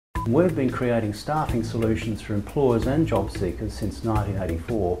We've been creating staffing solutions for employers and job seekers since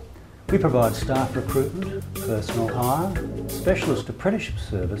 1984. We provide staff recruitment, personal hire, specialist apprenticeship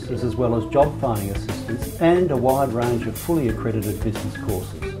services as well as job finding assistance and a wide range of fully accredited business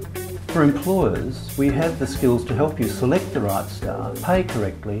courses. For employers, we have the skills to help you select the right staff, pay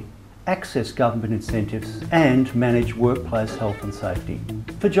correctly, access government incentives and manage workplace health and safety.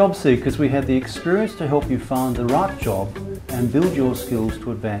 For job seekers, we have the experience to help you find the right job and build your skills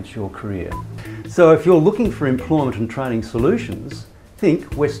to advance your career. So if you're looking for employment and training solutions, think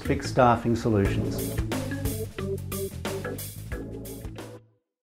Westvic Staffing Solutions.